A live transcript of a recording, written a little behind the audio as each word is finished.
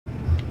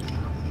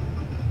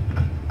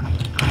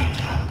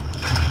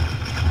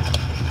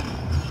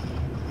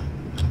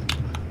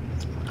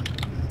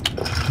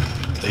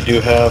They do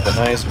have a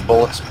nice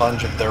bullet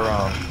sponge of their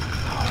own.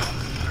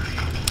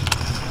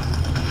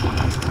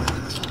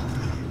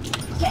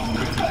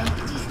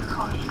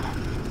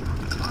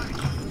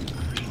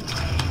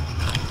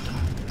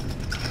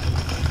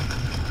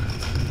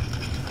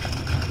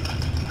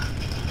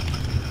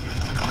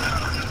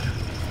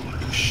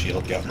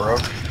 Shield got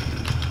broke.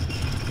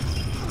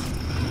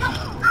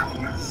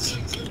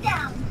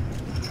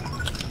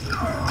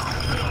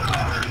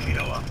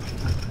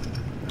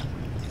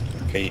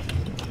 Okay.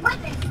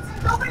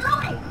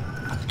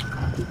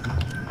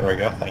 There we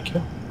go, thank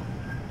you.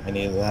 I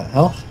needed that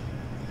health.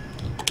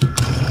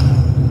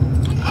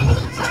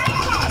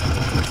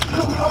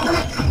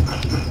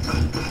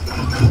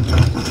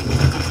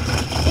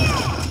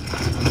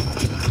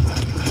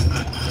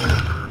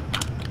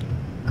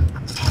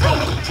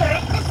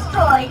 Turret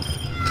destroyed.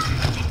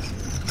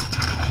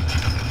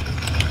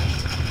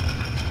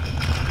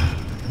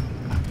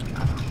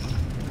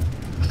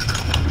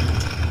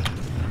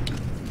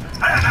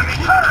 Enemy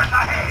turret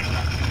ahead!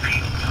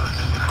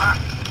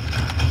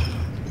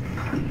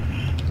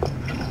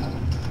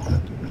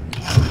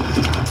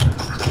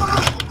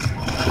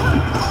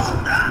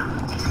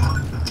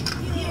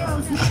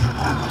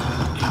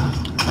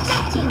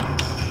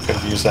 Could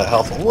have used that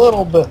health a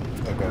little bit.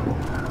 Okay.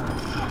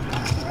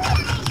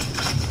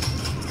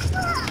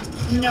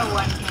 No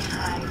one can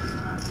hide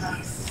from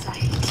my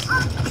sight.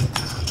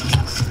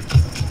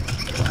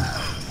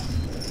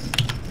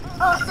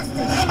 All systems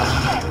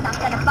indicate not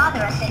gonna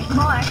bother us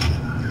anymore.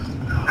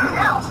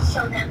 Now I'll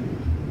show them.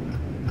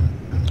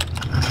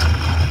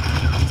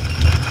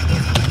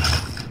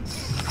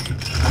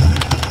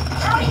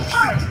 Mounting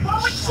turret,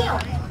 forward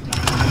shield.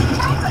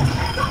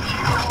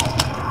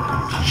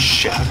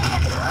 Shit.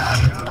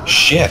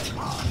 Shit.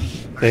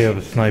 They have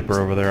a sniper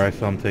over there. I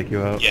saw him take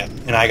you out. Yeah,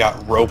 and I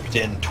got roped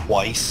in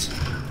twice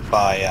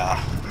by,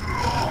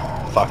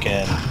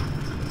 fucking,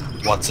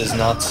 what's his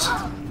nuts?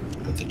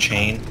 With the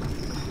chain.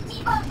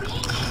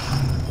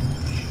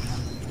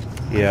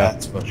 Yeah,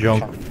 That's what-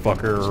 junk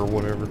fucker or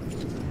whatever.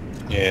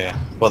 Yeah.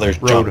 Well, there's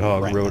junk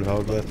Roadhog, right-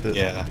 Roadhog, that's it.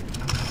 Yeah.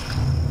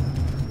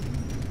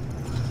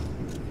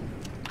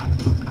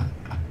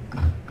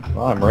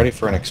 Well, I'm ready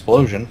for an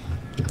explosion.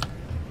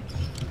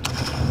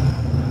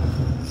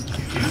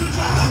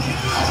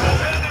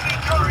 Enemy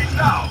turret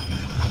down!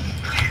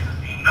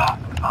 Enough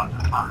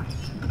of the mine.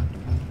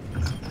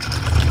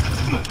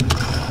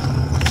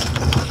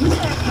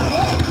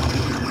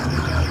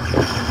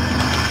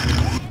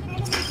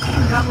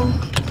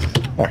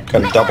 I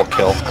got a double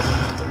kill,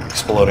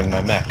 exploding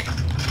my mech.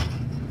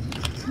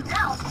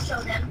 Now I'll show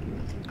them.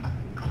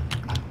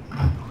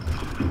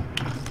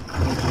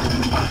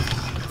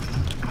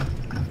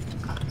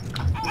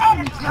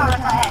 Enemy turret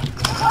ahead.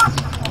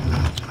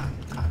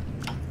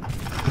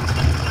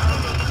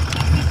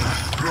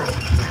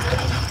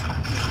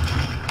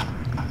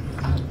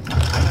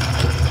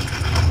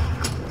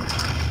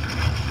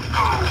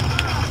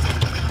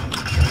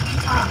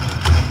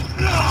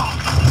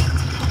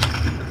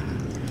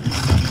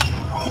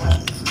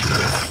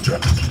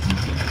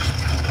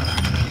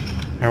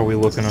 How are we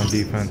looking on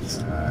defense?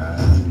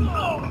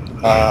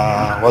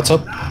 What's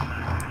up?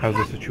 How's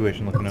the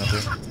situation looking out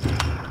there?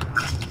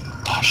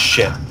 Oh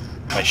shit,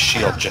 my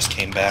shield just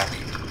came back.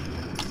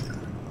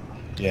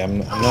 Yeah, I'm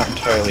not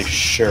entirely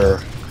sure.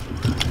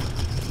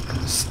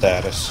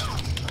 Status.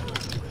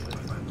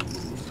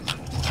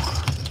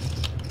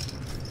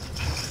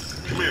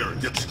 Come here,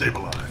 get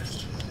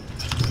stabilized.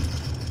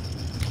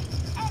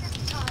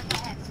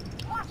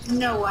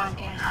 No one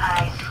can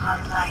hide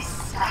from my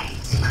sight.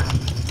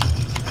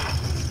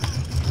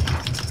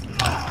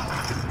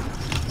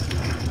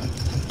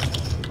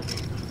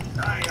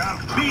 I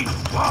have beat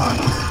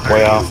one.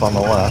 Way off on the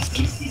left.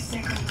 60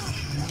 seconds.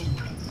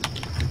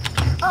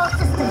 All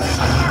systems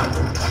out.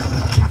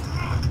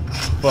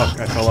 Fuck,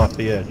 I fell off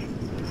the edge.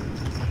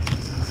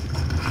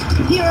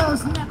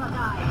 Heroes never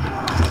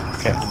die.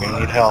 Okay, I'm gonna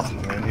need health.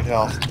 I'm gonna need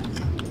health.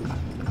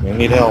 I'm gonna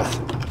need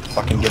health.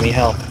 Fucking give me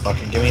health.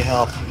 Fucking give me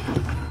health.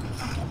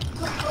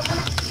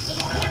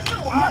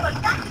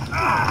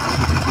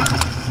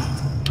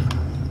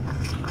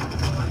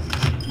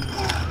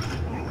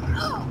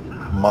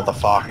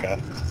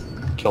 Motherfucker.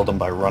 Killed him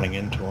by running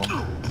into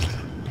him.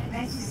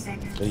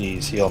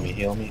 Please, heal me,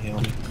 heal me, heal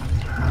me.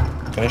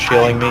 Finish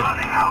healing me.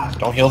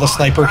 Don't heal the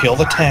sniper, heal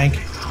the tank.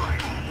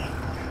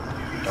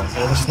 Don't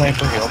heal the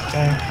sniper, heal the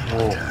tank.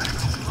 Whoa.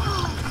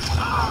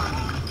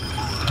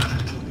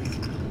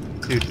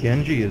 Dude,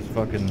 Genji is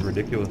fucking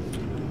ridiculous.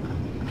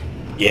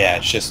 Yeah,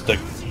 it's just the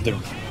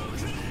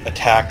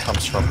attack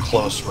comes from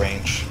close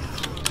range.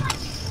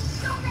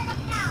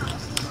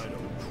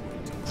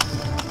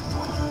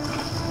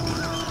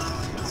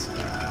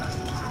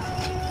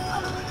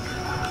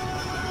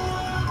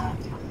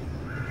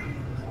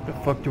 What the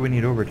fuck do we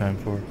need overtime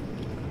for?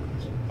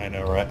 I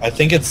know, right? I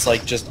think it's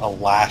like just a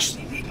last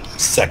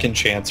second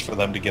chance for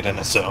them to get in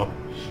a zone.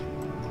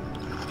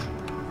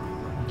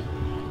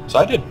 So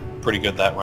I did pretty good that round.